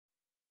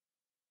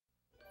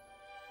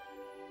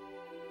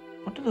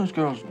What do those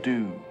girls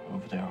do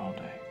over there all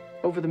day?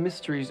 Over the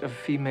mysteries of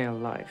female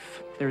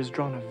life, there is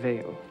drawn a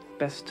veil,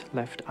 best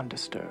left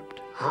undisturbed.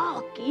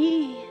 Hark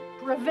ye,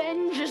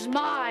 revenge is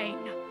mine,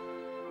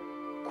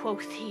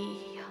 quoth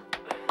he.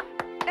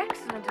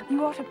 Excellent.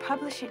 You ought to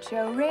publish it,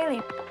 Joe,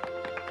 really.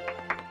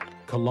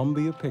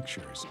 Columbia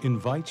Pictures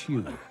invites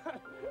you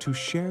to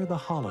share the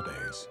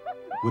holidays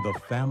with a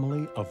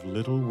family of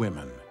little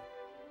women.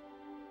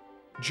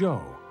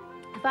 Joe.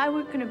 If I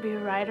were going to be a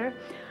writer,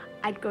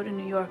 I'd go to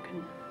New York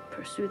and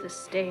pursue the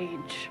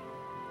stage.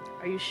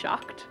 Are you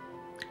shocked?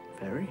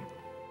 Very.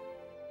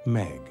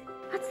 Meg.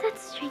 What's that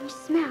strange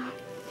smell?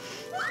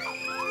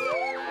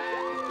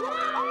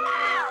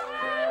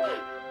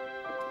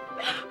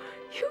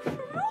 You've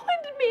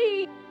ruined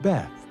me!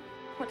 Beth.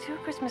 What's your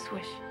Christmas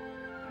wish?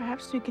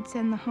 Perhaps we could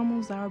send the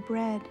Hummels our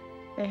bread.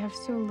 They have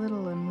so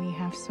little and we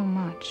have so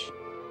much.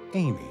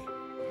 Amy.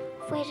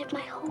 I've waited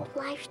my whole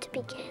life to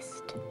be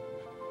kissed.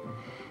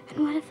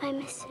 And what if I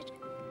miss it?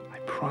 I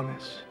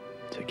promise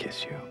to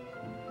kiss you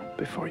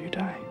before you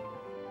die.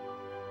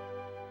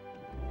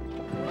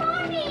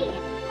 Mommy!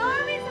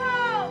 Mommy's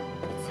home!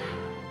 It's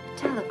a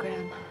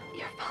telegram.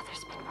 Your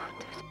father's been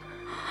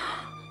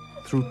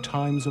wounded. Through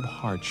times of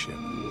hardship.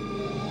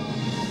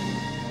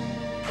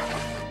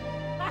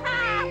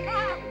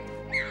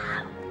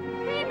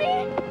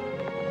 Baby!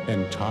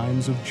 And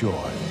times of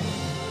joy.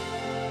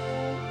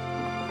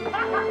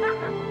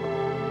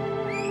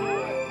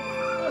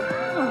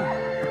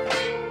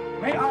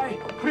 May I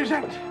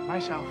present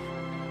myself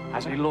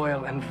as a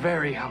loyal and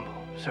very humble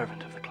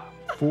servant of the club.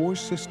 4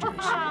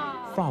 sisters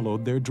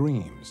followed their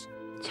dreams.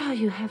 Joe,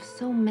 you have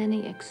so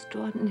many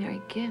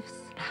extraordinary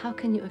gifts. How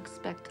can you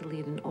expect to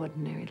lead an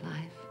ordinary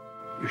life?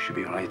 You should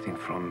be writing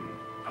from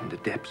the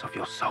depths of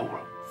your soul.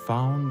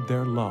 Found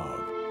their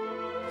love.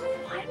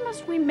 Why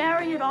must we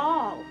marry at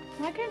all?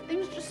 Why can't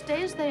things just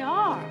stay as they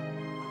are?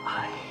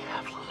 I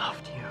have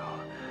loved you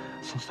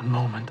since the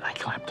moment I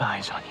clapped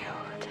eyes on you.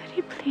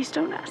 Daddy, please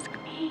don't ask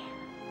me.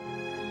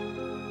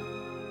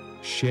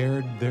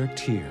 Shared their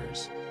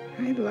tears.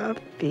 I love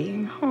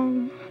being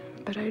home,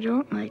 but I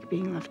don't like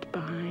being left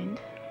behind.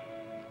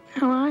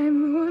 Now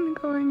I'm the one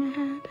going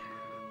ahead.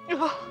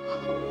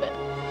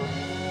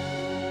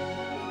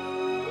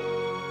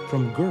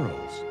 From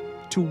girls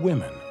to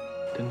women.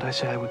 Didn't I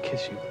say I would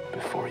kiss you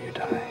before you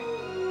die?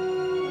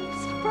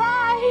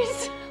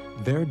 Surprise!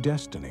 Their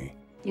destiny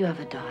You have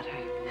a daughter.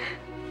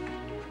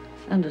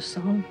 And a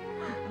son.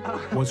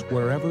 was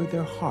wherever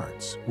their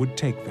hearts would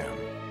take them.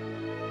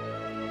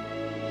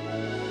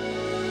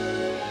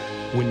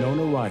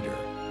 Winona Ryder,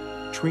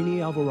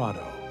 Trini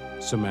Alvarado,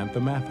 Samantha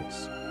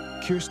Mathis,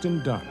 Kirsten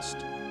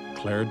Dunst,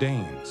 Claire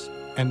Danes,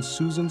 and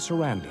Susan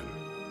Sarandon.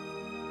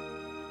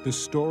 The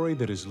story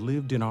that has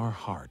lived in our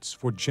hearts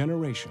for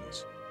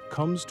generations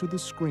comes to the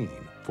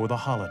screen for the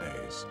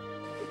holidays.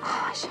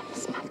 Oh, I shouldn't have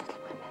smelled